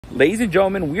Ladies and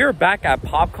gentlemen, we are back at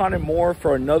Pop Kon and More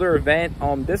for another event.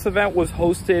 This event was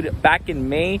hosted back in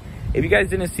May. If you guys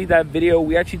didn't see that video,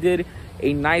 we actually did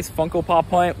a nice Funko Pop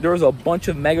hunt. There was a bunch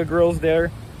of mega grills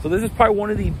there. So this is probably one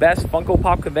of the best Funko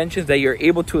Pop conventions that you're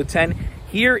able to attend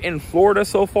here in Florida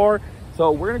so far.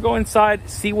 So we're gonna go inside,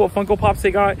 see what Funko Pops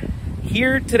they got.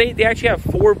 Here today, they actually have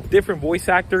 4 different voice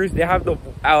actors. They have the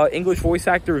English voice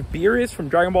actor of Beerus from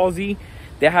Dragon Ball Z.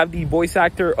 They have the voice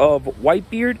actor of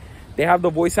Whitebeard. They have the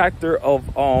voice actor of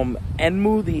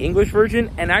Enmu, the English version.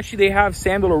 And actually they have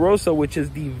Sam De La Rosa, which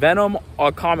is the Venom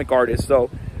comic artist. So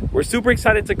we're super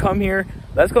excited to come here.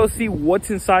 Let's go see what's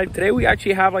inside. Today we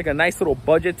actually have like a nice little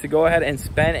budget to go ahead and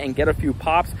spend and get a few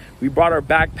pops. We brought our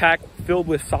backpack filled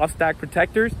with soft stack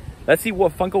protectors. Let's see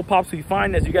what Funko Pops we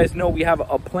find. As you guys know, we have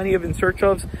plenty of in search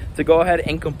ofs to go ahead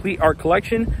and complete our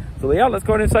collection. So yeah, let's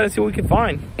go ahead inside and see what we can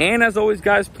find. And as always,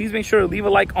 guys, please make sure to leave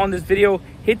a like on this video,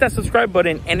 hit that subscribe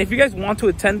button. And if you guys want to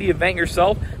attend the event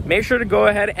yourself, make sure to go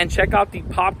ahead and check out the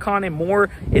Pop Kon and More.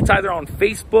 It's either on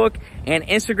Facebook and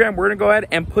Instagram. We're gonna go ahead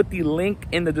and put the link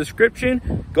in the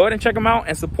description. Go ahead and check them out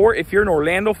and support if you're in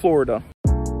Orlando, Florida.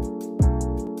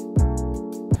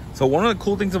 So one of the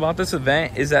cool things about this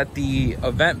event is that the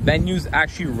event venue is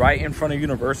actually right in front of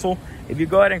Universal. If you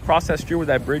go ahead and cross that street where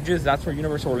that bridge is, that's where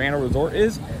Universal Orlando Resort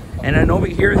is. And then over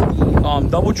here is the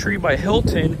DoubleTree by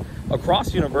Hilton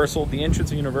across Universal, the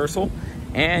entrance of Universal.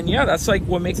 And yeah, that's like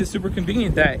what makes it super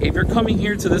convenient, that if you're coming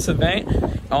here to this event,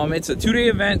 it's a 2-day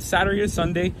event, Saturday to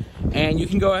Sunday, and you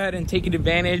can go ahead and take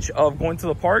advantage of going to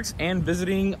the parks and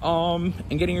visiting and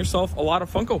getting yourself a lot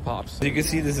of Funko Pops. As you can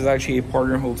see, this is actually a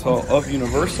partner hotel of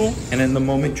Universal, and then the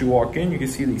moment you walk in, you can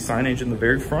see the signage in the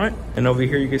very front, and over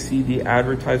here you can see the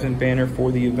advertisement banner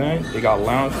for the event. They got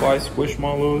Loungefly,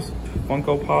 Squishmallows,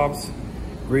 Funko Pops,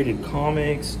 graded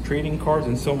comics, trading cards,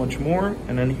 and so much more.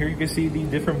 And then here you can see the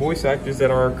different voice actors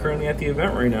that are currently at the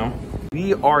event right now.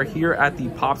 We are here at the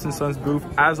Pops & Sons booth.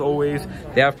 As always,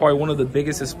 they have probably one of the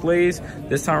biggest displays.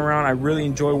 This time around, I really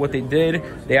enjoy what they did.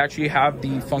 They actually have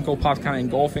the Funko Pops kind of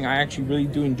engulfing. I actually really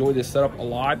do enjoy this setup a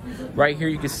lot. Right here,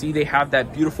 you can see they have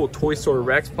that beautiful Toy Story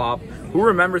Rex Pop. Who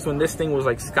remembers when this thing was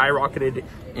like skyrocketed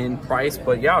in price?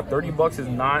 But yeah, 30 bucks is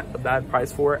not a bad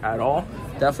price for it at all.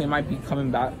 Definitely might be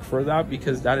coming back for that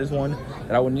because that is one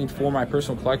that I would need for my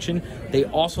personal collection. They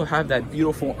also have that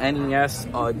beautiful NES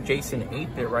Jason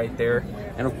 8-bit right there.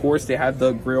 And of course, they have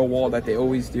the Grail wall that they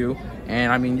always do.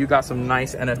 And I mean, you got some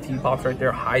nice NFT pops right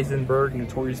there. Heisenberg,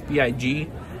 Notorious B.I.G.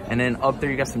 And then up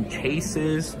there, you got some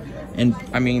Chases. And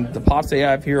I mean, the pops they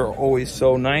have here are always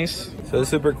so nice. So it's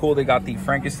super cool. They got the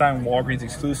Frankenstein Walgreens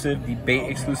exclusive, the Bait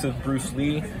exclusive Bruce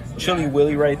Lee, Chili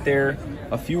Willy right there,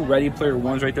 a few Ready Player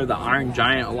Ones right there, the Iron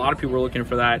Giant. A lot of people are looking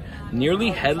for that. Nearly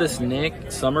Headless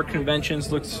Nick Summer Conventions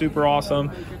looks super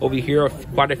awesome. Over here,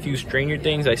 quite a few Stranger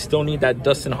Things. I still need that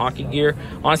Dustin hockey gear.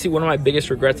 Honestly, one of my biggest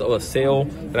regrets of a sale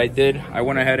that I did, I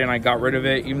went ahead and I got rid of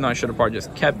it, even though I should have probably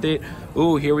just kept it.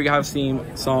 Ooh, here we have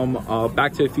some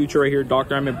Back to the Future right here,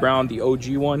 Dr. Emmett Brown, the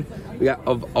OG one. We got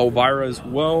of Elvira as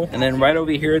well. And then right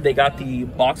over here, they got the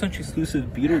box lunch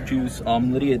exclusive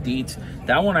Beetlejuice Lydia Dietz.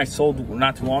 That one I sold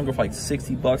not too long ago for like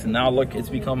 60 bucks. And now look, it's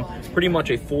become pretty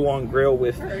much a full-on Grail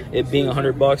with it being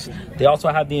 100 bucks. They also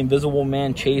have the Invisible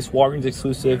Man Chase Walgreens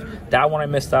exclusive. That one I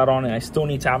missed out on, and I still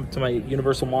need to add to my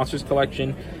Universal Monsters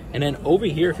collection. And then over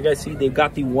here, if you guys see, they've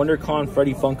got the WonderCon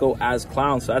Freddy Funko as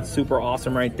Clown. So that's super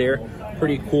awesome right there.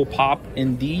 Pretty cool pop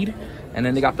indeed. And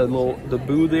then they got the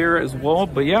Boo there as well.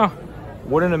 But yeah,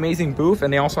 what an amazing booth.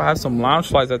 And they also have some lounge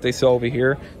slides that they sell over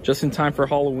here just in time for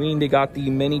Halloween. They got the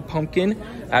mini pumpkin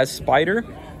as Spider,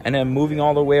 and then moving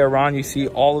all the way around, you see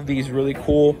all of these really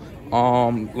cool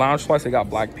lounge slides. They got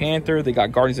Black Panther, they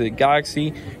got Guardians of the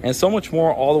Galaxy, and so much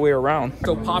more all the way around.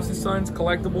 So Pops & Sons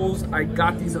collectibles, I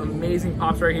got these amazing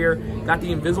pops right here. Got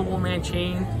the Invisible Man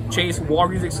Chase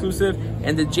Walgreens exclusive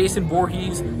and the Jason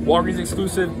Voorhees Walgreens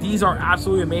exclusive. These are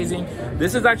absolutely amazing.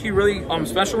 This is actually really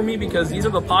special to me because these are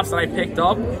the pops that I picked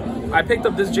up. I picked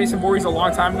up this Jason Voorhees a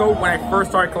long time ago when I first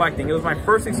started collecting. It was my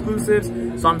first exclusives,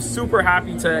 so I'm super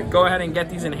happy to go ahead and get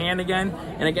these in hand again.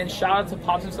 And again, shout out to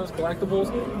Pops & Sons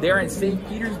Collectibles. They're in St.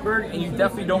 Petersburg, and you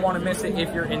definitely don't want to miss it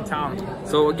if you're in town.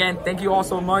 So again, thank you all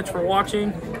so much for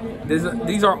watching.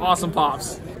 These are awesome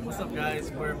pops. What's up,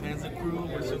 guys? We're Panza Crew.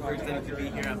 We're super excited to be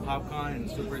here at Pop Kon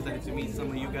and super excited to meet some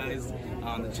of you guys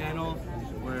on the channel,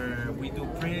 where we do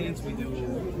prints, we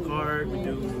do cards, we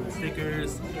do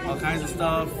stickers, all kinds of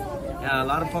stuff. Yeah, a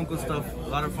lot of Funko stuff, a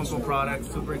lot of Funko products.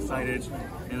 Super excited,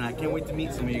 and I can't wait to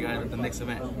meet some of you guys at the next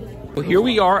event. Well, here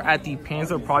we are at the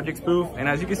Panzer Projects booth, and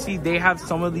as you can see, they have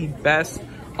some of the best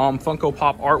Funko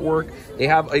Pop artwork. They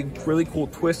have a really cool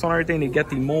twist on everything. They get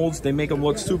the molds, they make them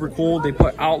look super cool. They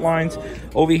put outlines.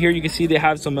 Over here you can see they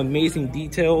have some amazing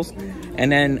details.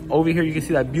 And then over here you can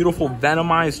see that beautiful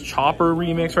Venomized Chopper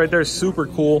remix right there, super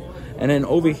cool. And then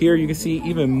over here you can see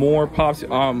even more pops,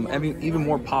 even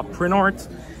more pop print arts.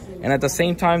 And at the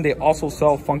same time, they also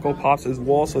sell Funko Pops as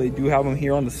well, so they do have them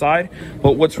here on the side.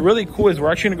 But what's really cool is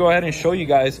we're actually gonna go ahead and show you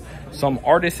guys some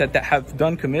artists that have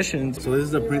done commissions. So this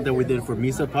is a print that we did for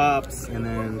Misa Pops, and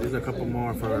then there's a couple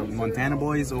more for Montana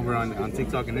Boys over on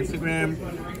TikTok and Instagram.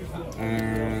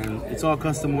 And it's all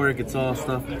custom work, it's all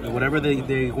stuff, whatever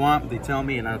they want, they tell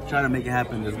me, and I try to make it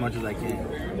happen as much as I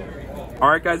can. All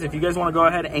right, guys, if you guys want to go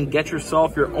ahead and get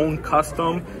yourself your own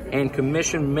custom and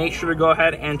commission, make sure to go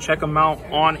ahead and check them out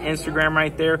on Instagram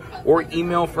right there, or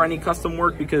email for any custom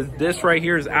work, because this right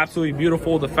here is absolutely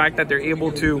beautiful. The fact that they're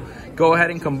able to go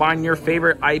ahead and combine your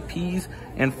favorite IPs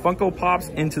and Funko Pops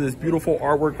into this beautiful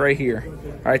artwork right here.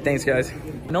 All right, thanks, guys.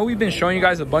 I know we've been showing you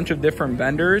guys a bunch of different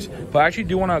vendors, but I actually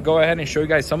do want to go ahead and show you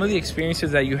guys some of the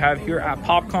experiences that you have here at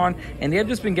PopCon, and they have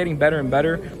just been getting better and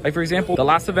better. Like, for example, the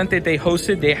last event that they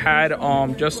hosted, they had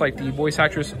just like the voice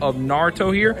actress of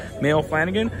Naruto here, Mayo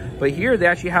Flanagan, but here they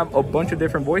actually have a bunch of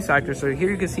different voice actors. So here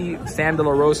you can see Sam De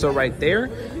La Rosa right there.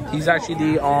 He's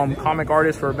actually the comic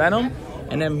artist for Venom.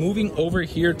 And then moving over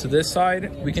here to this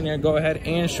side, we can go ahead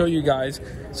and show you guys.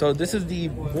 So this is the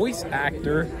voice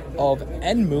actor of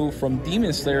Enmu from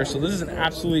Demon Slayer. So this is an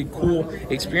absolutely cool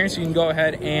experience. You can go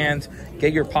ahead and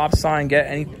get your pop signed, get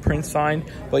any print signed.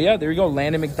 But yeah, there you go,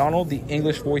 Landon McDonald, the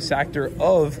English voice actor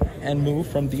of Enmu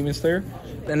from Demon Slayer.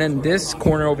 And then this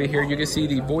corner over here, you can see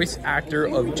the voice actor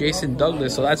of Jason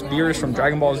Douglas. So that's Beerus from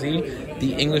Dragon Ball Z,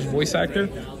 the English voice actor,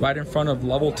 right in front of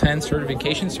level 10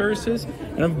 certification services.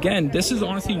 And again, this is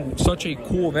honestly such a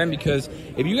cool event, because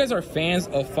if you guys are fans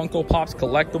of Funko Pop's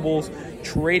collectibles,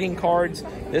 trading cards,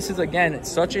 this is, again,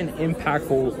 such an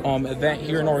impactful event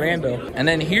here in Orlando. And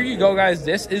then here you go, guys,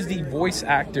 this is the voice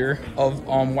actor of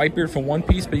Whitebeard from One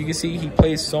Piece, but you can see he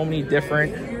plays so many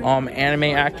different anime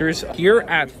actors. Here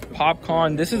at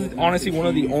PopCon, this is honestly one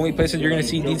of the only places you're going to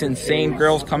see these insane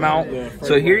Grails come out.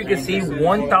 So here you can see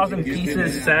 1,000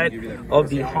 pieces set of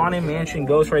the Haunted Mansion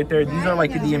Ghost right there. These are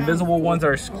like the invisible ones that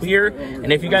are clear.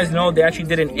 And if you guys know, they actually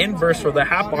did an inverse for the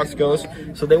Hatbox Ghost.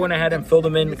 So they went ahead and filled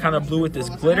them in kind of blue with this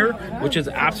glitter, which is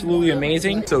absolutely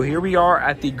amazing. So here we are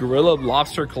at the Gorilla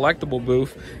Lobster collectible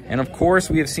booth. And of course,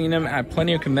 we have seen them at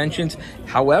plenty of conventions.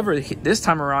 However, this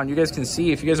time around, you guys can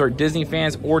see, if you guys are Disney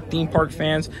fans or theme park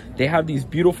fans, they have these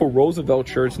beautiful Roosevelt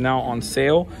shirts now on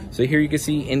sale. So here you can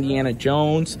see Indiana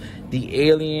Jones, the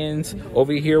Aliens.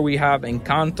 Over here we have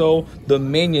Encanto, the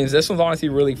Minions. This one's honestly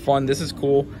really fun. This is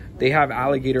cool. They have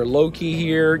Alligator Loki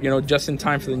here, you know, just in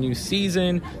time for the new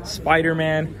season,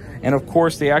 Spider-Man. And of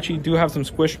course, they actually do have some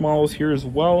squish models here as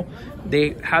well.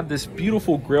 They have this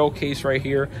beautiful Grail case right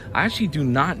here. I actually do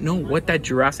not know what that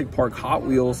Jurassic Park Hot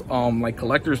Wheels like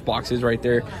collector's box is right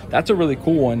there. That's a really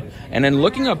cool one. And then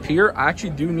looking up here, I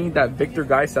actually do need that Victor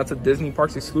Geist. That's a Disney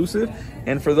Parks exclusive.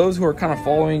 And for those who are kind of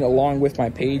following along with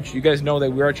my page, you guys know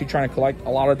that we're actually trying to collect a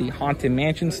lot of the Haunted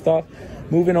Mansion stuff.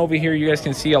 Moving over here, you guys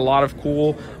can see a lot of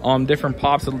cool different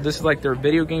pops. So this is like their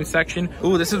video game section.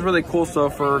 Ooh, this is really cool. So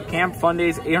for Camp Fun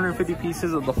Days, 850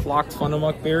 pieces of the Flocked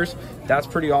Fundamuck Bears. That's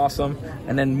pretty awesome.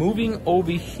 And then moving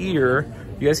over here,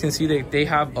 you guys can see that they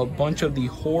have a bunch of the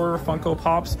horror Funko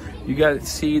Pops. You guys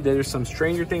see there's some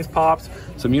Stranger Things Pops,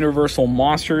 some Universal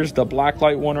Monsters, the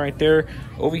Blacklight one right there.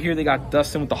 Over here, they got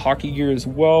Dustin with the hockey gear as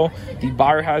well. The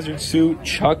Biohazard suit,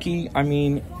 Chucky. I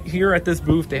mean, here at this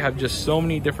booth, they have just so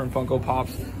many different Funko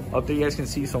Pops. Up there, you guys can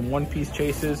see some One Piece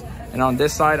chases. And on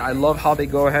this side, I love how they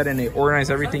go ahead and they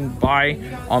organize everything by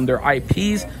their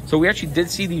IPs. So we actually did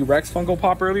see the Rex Funko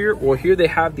Pop earlier. Well, here they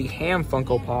have the Ham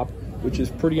Funko Pop, which is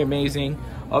pretty amazing.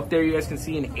 Up there, you guys can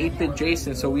see an 8-bit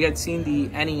Jason. So we had seen the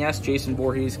NES Jason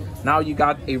Voorhees. Now you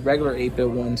got a regular 8-bit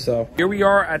one. So here we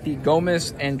are at the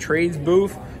Gomez and Trades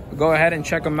booth. Go ahead and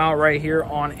check them out right here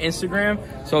on Instagram.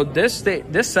 So this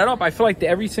setup, I feel like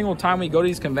every single time we go to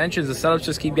these conventions, the setups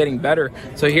just keep getting better.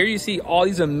 So here you see all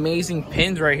these amazing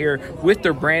pins right here with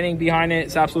their branding behind it.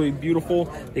 It's absolutely beautiful.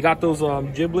 They got those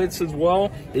giblets as well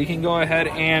that you can go ahead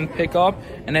and pick up.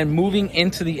 And then moving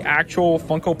into the actual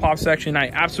Funko Pop section, I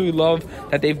absolutely love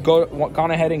that they've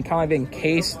gone ahead and kind of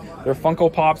encased their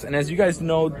Funko Pops. And as you guys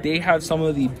know, they have some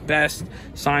of the best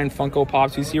signed Funko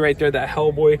Pops. You see right there that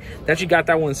Hellboy. They actually got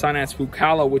that one signed at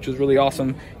Spookala, which was really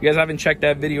awesome. If you guys haven't checked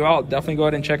that video out, definitely go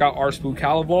ahead and check out our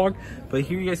Spookala vlog. But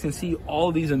here you guys can see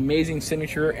all these amazing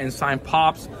signature and signed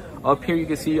Pops. Up here you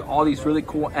can see all these really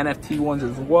cool NFT ones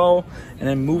as well. And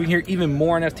then moving here, even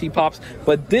more NFT pops.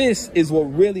 But this is what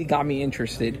really got me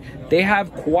interested. They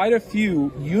have quite a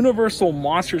few Universal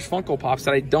Monsters Funko Pops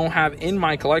that I don't have in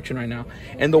my collection right now.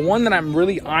 And the one that I'm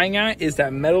really eyeing at is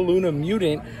that Metaluna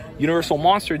Mutant Universal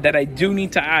Monster that I do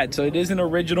need to add. So it is an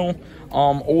original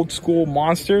old school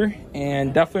monster,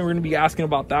 and definitely we're going to be asking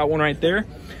about that one right there.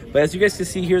 But as you guys can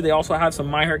see here, they also have some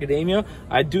My Hero Academia.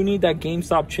 I do need that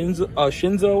GameStop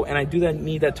Shinzo, and I do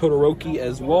need that Todoroki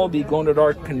as well, the Glow in the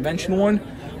Dark convention one.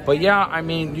 But yeah, I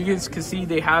mean, you guys can see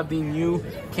they have the new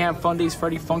Camp Fun Days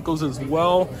Freddy Funkos as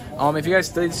well. If you guys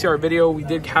did see our video, we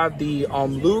did have the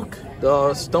Luke,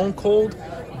 the Stone Cold.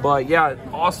 But yeah,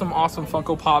 awesome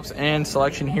Funko Pops and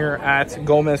selection here at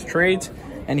Gomez Trades.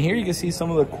 And here you can see some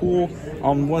of the cool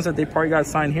ones that they probably got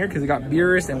signed here, because they got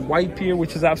Beerus and Whitebeard,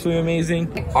 which is absolutely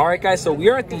amazing. All right, guys, so we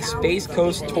are at the Space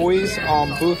Coast Toys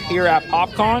booth here at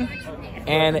Pop Kon.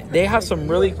 And they have some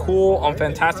really cool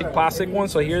fantastic plastic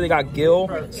ones. So here they got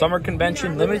GRAIL Summer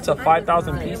Convention, limited to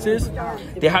 5,000 pieces.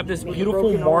 They have this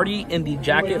beautiful Marty in the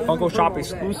jacket Funko Shop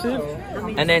exclusive.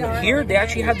 And then here they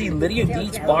actually have the Lydia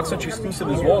Deetz box lunch exclusive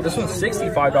as well. This one's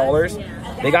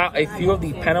 $65. They got a few of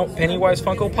the Pennywise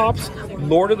Funko Pops,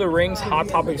 Lord of the Rings Hot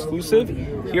Top exclusive.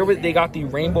 Here they got the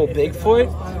Rainbow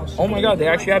Bigfoot. Oh my god, they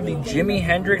actually have the Jimi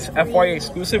Hendrix FYA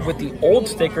exclusive with the old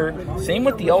sticker. Same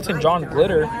with the Elton John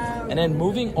glitter. And then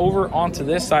moving over onto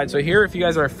this side, so here, if you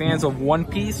guys are fans of One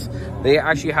Piece, they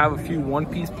actually have a few One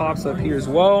Piece pops up here as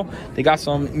well. They got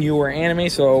some newer anime,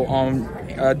 so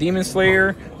Demon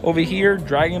Slayer over here,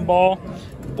 Dragon Ball,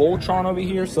 Voltron over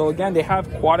here. So again, they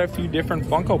have quite a few different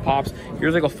Funko Pops.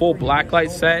 Here's like a full blacklight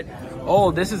set.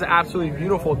 Oh, this is absolutely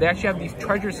beautiful. They actually have these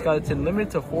treasure skeleton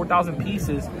limited to 4,000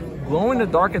 pieces, glow in the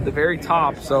dark at the very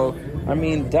top. So I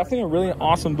mean, definitely a really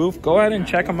awesome booth. Go ahead and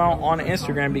check them out on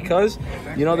Instagram, because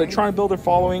you know they're trying to build their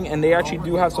following, and they actually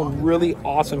do have some really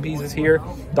awesome pieces here.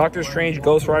 Doctor Strange,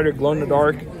 Ghost Rider, glow in the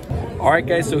dark. All right,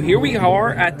 guys, so here we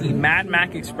are at the Mad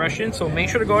Mac Expression. So make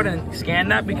sure to go ahead and scan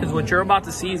that, because what you're about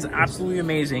to see is absolutely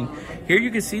amazing. Here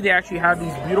you can see they actually have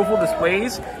these beautiful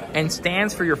displays and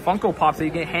stands for your Funko Pops that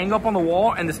you can hang up on the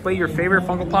wall and display your favorite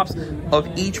Funko Pops of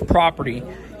each property.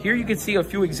 Here you can see a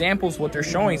few examples of what they're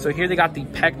showing. So here they got the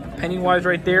Pennywise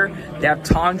right there. They have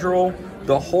Tondrel,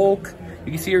 the Hulk.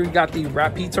 You can see here you got the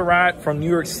Rat Pizza Rat from New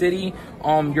York City.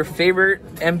 Your favorite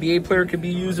NBA player could be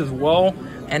used as well.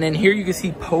 And then here you can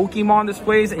see Pokemon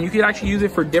displays, and you can actually use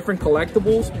it for different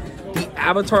collectibles. The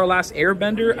Avatar Last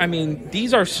Airbender. I mean,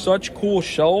 these are such cool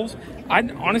shelves.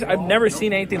 Honestly, I've never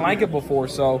seen anything like it before.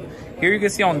 So here you can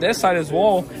see on this side as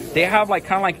well, they have like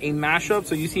kind of like a mashup.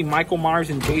 So you see Michael Myers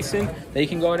and Jason that you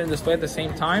can go ahead and display at the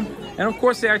same time. And of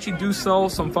course, they actually do sell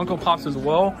some Funko Pops as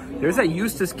well. There's that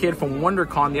Eustace kid from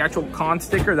WonderCon, the actual con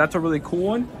sticker. That's a really cool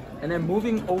one. And then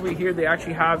moving over here, they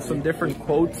actually have some different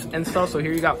quotes and stuff. So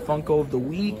here you got Funko of the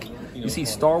Week. You see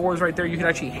Star Wars right there. You can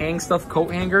actually hang stuff,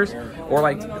 coat hangers, or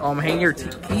like hang your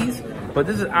keys. But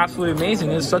this is absolutely amazing.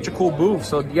 This is such a cool booth.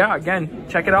 So yeah, again,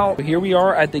 check it out. Here we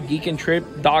are at the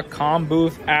geekandtrip.com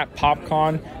booth at Pop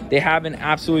Kon. They have an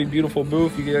absolutely beautiful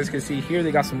booth. You guys can see here,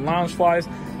 they got some lounge flies,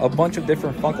 a bunch of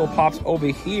different Funko Pops over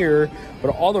here.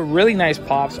 But all the really nice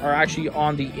pops are actually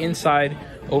on the inside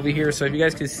over here. So if you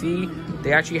guys can see,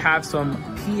 they actually have some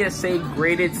PSA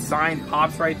graded signed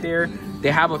pops right there. They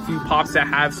have a few pops that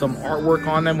have some artwork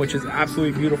on them, which is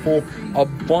absolutely beautiful. A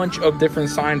bunch of different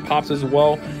signed pops as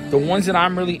well. The ones that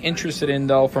I'm really interested in,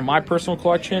 though, for my personal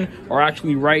collection are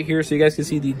actually right here. So you guys can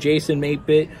see the Jason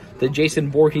 8-bit, the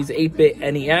Jason Voorhees 8-bit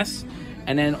NES.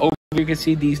 And then over here you can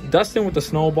see these Dustin with the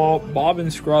Snowball, Bob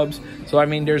and Scrubs. So, I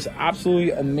mean, there's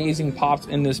absolutely amazing pops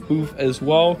in this booth as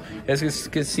well. You guys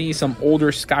can see some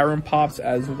older Skyrim pops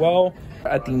as well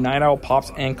at the Night Owl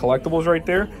Pops and Collectibles right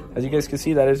there. As you guys can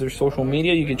see, that is their social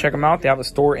media. You can check them out. They have a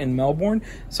store in Melbourne.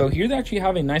 So here they actually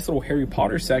have a nice little Harry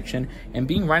Potter section, and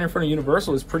being right in front of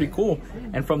Universal is pretty cool.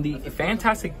 And from the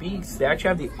Fantastic Beasts, they actually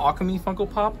have the Alchemy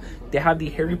Funko Pop. They have the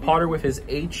Harry Potter with his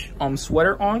H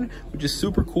sweater on, which is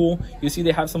super cool. You see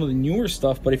they have some of the newer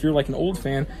stuff, but if you're like an old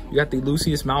fan, you got the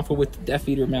Lucius Malfoy with the Death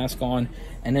Eater mask on.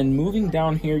 And then moving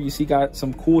down here, you see got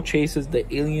some cool chases,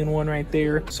 the alien one right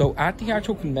there. So at the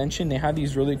actual convention, they have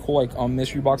these really cool like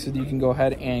mystery boxes that you can go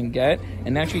ahead and get,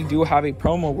 and actually do have a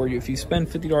promo where if you spend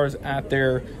 $50 at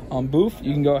their booth,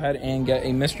 you can go ahead and get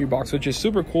a mystery box, which is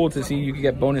super cool to see. You can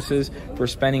get bonuses for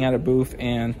spending at a booth,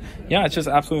 and yeah, it's just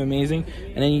absolutely amazing.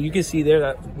 And then you can see there,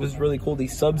 that was really cool, the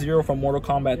Sub-Zero from Mortal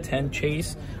Kombat 10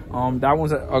 chase. That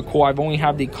one's a cool. I've only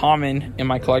had the common in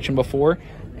my collection before.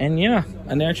 And yeah,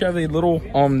 and they actually have a little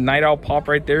Night Owl pop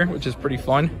right there, which is pretty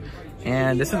fun.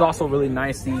 And this is also really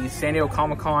nice, the San Diego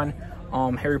Comic-Con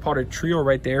Harry Potter trio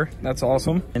right there. That's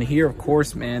awesome. And here, of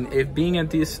course, man, if being at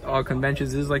these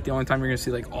conventions, this is like the only time you're gonna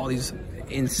see like all these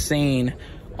insane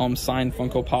signed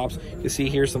Funko Pops. You see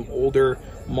here some older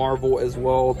Marvel as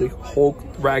well. The Hulk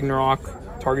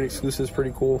Ragnarok Target exclusive is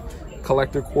pretty cool.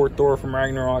 Collector Court Thor from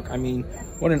Ragnarok. I mean,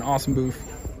 what an awesome booth.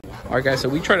 All right, guys, so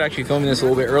we tried actually filming this a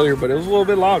little bit earlier, but it was a little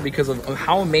bit loud because of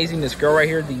how amazing this girl right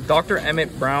here, the Dr.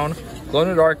 Emmett Brown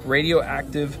glow-in-the-dark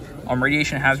radioactive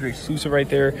radiation hazard exclusive right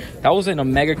there. That was in a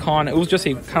MegaCon. It was just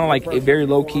a kind of like a very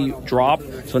low-key drop,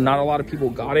 so not a lot of people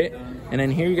got it. And then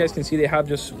here you guys can see they have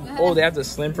just, oh, they have the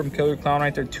Slim from Killer Clown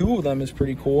right there. 2 of them is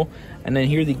pretty cool. And then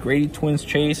here the Grady Twins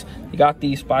Chase. You got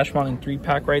the Splash Mountain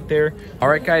 3-pack right there. All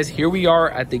right, guys, here we are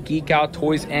at the Geek Out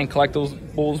Toys and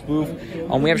Collectibles booth.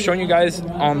 We have shown you guys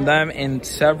on them in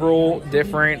several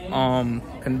different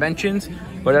conventions.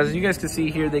 But as you guys can see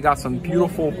here, they got some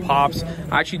beautiful pops.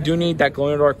 I actually do need that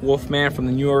glow-in-the-dark Wolfman from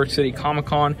the New York City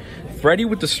Comic-Con. Freddy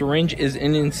with the syringe is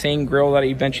an insane grill that I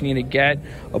eventually need to get.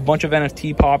 A bunch of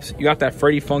NFT pops. You got that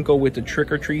Freddy Funko with the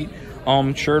Trick or Treat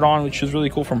shirt on, which is really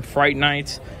cool from Fright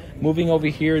Nights. Moving over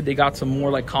here, they got some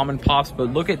more like common pops,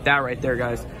 but look at that right there,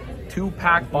 guys.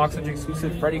 2-pack box lunch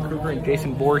exclusive Freddy Krueger and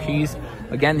Jason Voorhees.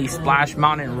 Again, the Splash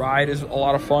Mountain ride is a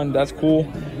lot of fun. That's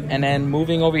cool. And then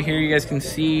moving over here, you guys can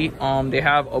see they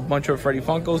have a bunch of Freddy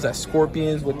Funkos. That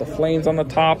Scorpions with the flames on the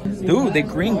top. Dude, the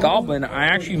Green Goblin, I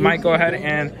actually might go ahead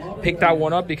and pick that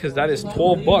one up because that is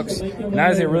 12 bucks. And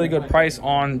that is a really good price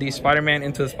on the Spider-Man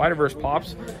Into the Spider-Verse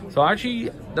pops. So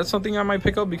actually, that's something I might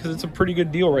pick up because it's a pretty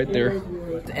good deal right there.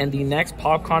 And the next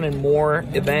Pop Kon and More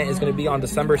event is going to be on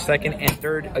December 2nd and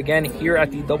 3rd. Again, here at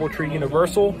the Doubletree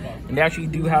Universal. And they actually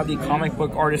do have the comic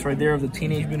book artist right there of the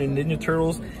Teenage Mutant Ninja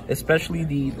Turtles, especially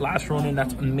the Last Ronin.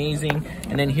 That's amazing.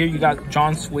 And then here you got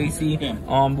John Swasey,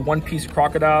 One Piece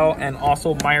Crocodile, and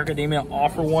also My Hero Academia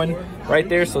offer one right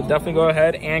there. So definitely go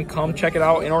ahead and come check it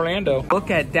out in Orlando.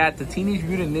 Look at that, the Teenage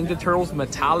Mutant Ninja Turtles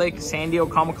Metallic San Diego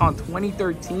Comic-Con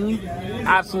 2013.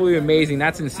 Absolutely amazing.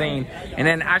 That's insane. And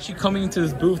then actually coming into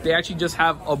this booth, they actually just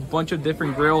have a bunch of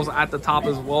different grills at the top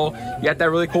as well. You got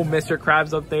that really cool Mr.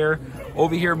 Krabs up there.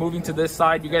 Over here, moving to this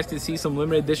side, you guys can see some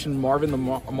limited edition Marvin the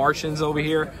Martians over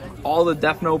here. All the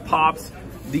Death Note pops,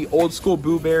 the old school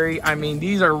Blueberry. I mean,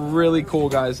 these are really cool,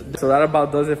 guys. So that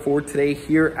about does it for today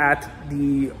here at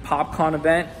the PopCon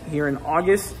event here in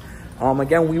August.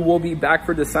 Again, we will be back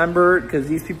for December because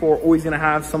these people are always going to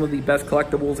have some of the best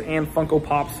collectibles and Funko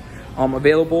Pops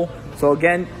available. So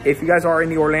again, if you guys are in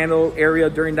the Orlando area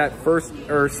during that 1st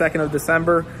or 2nd of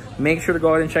December, make sure to go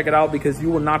ahead and check it out because you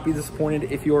will not be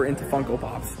disappointed if you are into Funko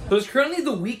Pops. So it's currently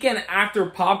the weekend after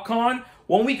PopCon.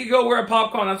 1 week ago, we're at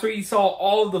PopCon. That's where you saw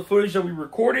all of the footage that we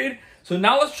recorded. So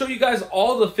now let's show you guys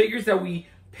all the figures that we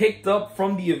picked up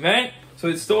from the event. So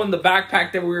it's still in the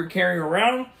backpack that we were carrying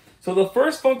around. So the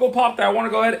first Funko Pop that I want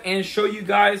to go ahead and show you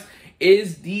guys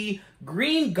is the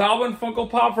Green Goblin Funko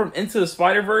Pop from Into the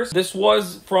Spider-Verse. This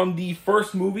was from the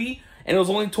first movie, and it was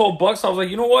only 12 bucks. So I was like,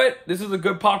 you know what? This is a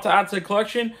good pop to add to the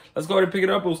collection. Let's go ahead and pick it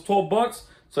up. It was 12 bucks.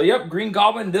 So, yep, Green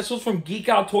Goblin. This was from Geek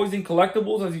Out Toys and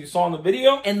Collectibles, as you saw in the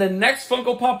video. And the next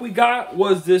Funko Pop we got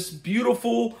was this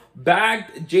beautiful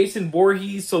bagged Jason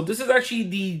Voorhees. So, this is actually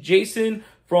the Jason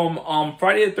from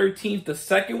Friday the 13th, the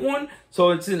second one.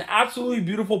 So, it's an absolutely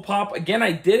beautiful pop. Again,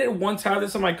 I did once have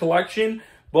this in my collection,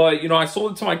 but, you know, I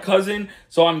sold it to my cousin.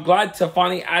 So, I'm glad to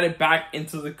finally add it back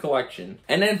into the collection.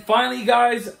 And then finally,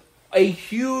 guys,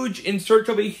 in search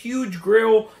of a huge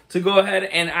grill to go ahead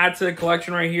and add to the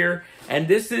collection right here. And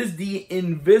this is the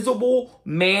Invisible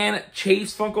Man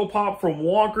Chase Funko Pop from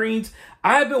Walgreens.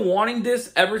 I have been wanting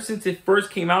this ever since it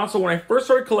first came out. So when I first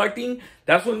started collecting,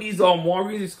 that's when these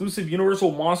Walgreens exclusive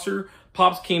Universal Monster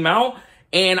Pops came out.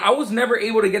 And I was never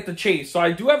able to get the Chase. So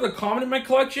I do have the common in my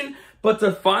collection, but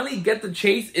to finally get the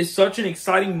Chase is such an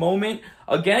exciting moment.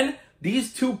 Again,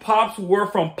 these two pops were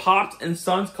from Pops and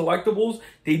Sons Collectibles.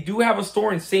 They do have a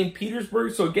store in St.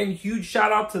 Petersburg. So again, huge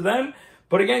shout out to them.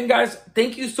 But again, guys,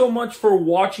 thank you so much for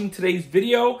watching today's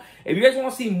video. If you guys want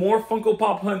to see more Funko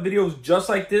Pop Hunt videos just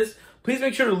like this, please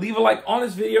make sure to leave a like on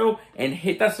this video and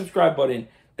hit that subscribe button.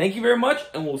 Thank you very much,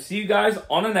 and we'll see you guys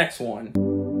on the next one.